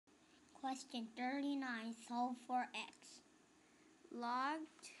Question 39, solve for x. Log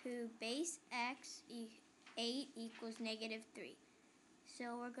 2 base x 8 equals negative 3.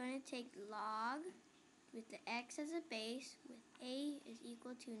 So we're going to take log with the x as a base with a is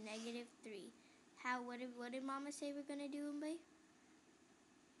equal to negative 3. What did Mama say we're going to do, Mbae?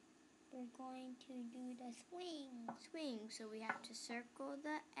 We're going to do the swing. Swing. So we have to circle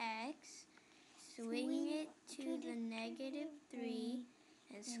the x, swing it to the negative 3,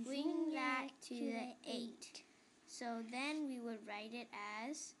 and swing that to the 8. So then we would write it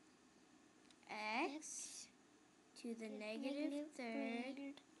as x to the negative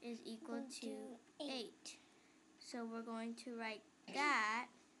third is equal to 8. So we're going to write that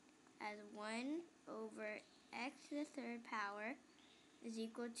as 1 over x to the third power is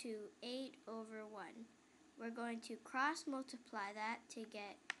equal to 8 over 1. We're going to cross multiply that to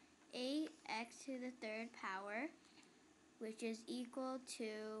get 8x to the third power, which is equal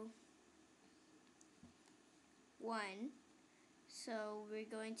to 1. So we're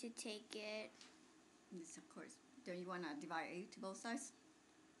going to take it. Yes, of course. Don't you want to divide 8 to both sides?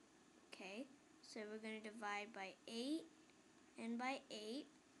 Okay, so we're going to divide by 8 and by 8.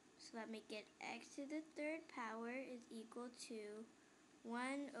 So that make it x to the third power is equal to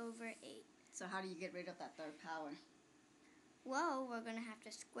 1 over 8. So how do you get rid of that third power? Well, we're going to have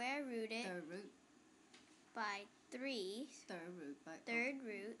to square root it. Third root. By 3. Third root. By third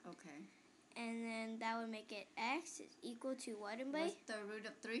root. Okay. And then that would make it x is equal to what, Mbae? What's third root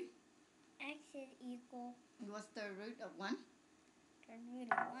of 3? X is equal. What's third root of 1? Third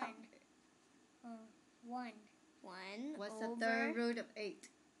root of 1. 1. 1 What's over the third root of 8?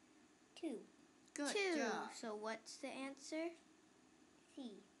 2. Good 2. job. So what's the answer?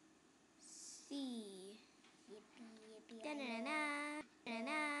 C. C. Yippee, yippee, Da-na-na-na.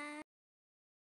 Da-na-na.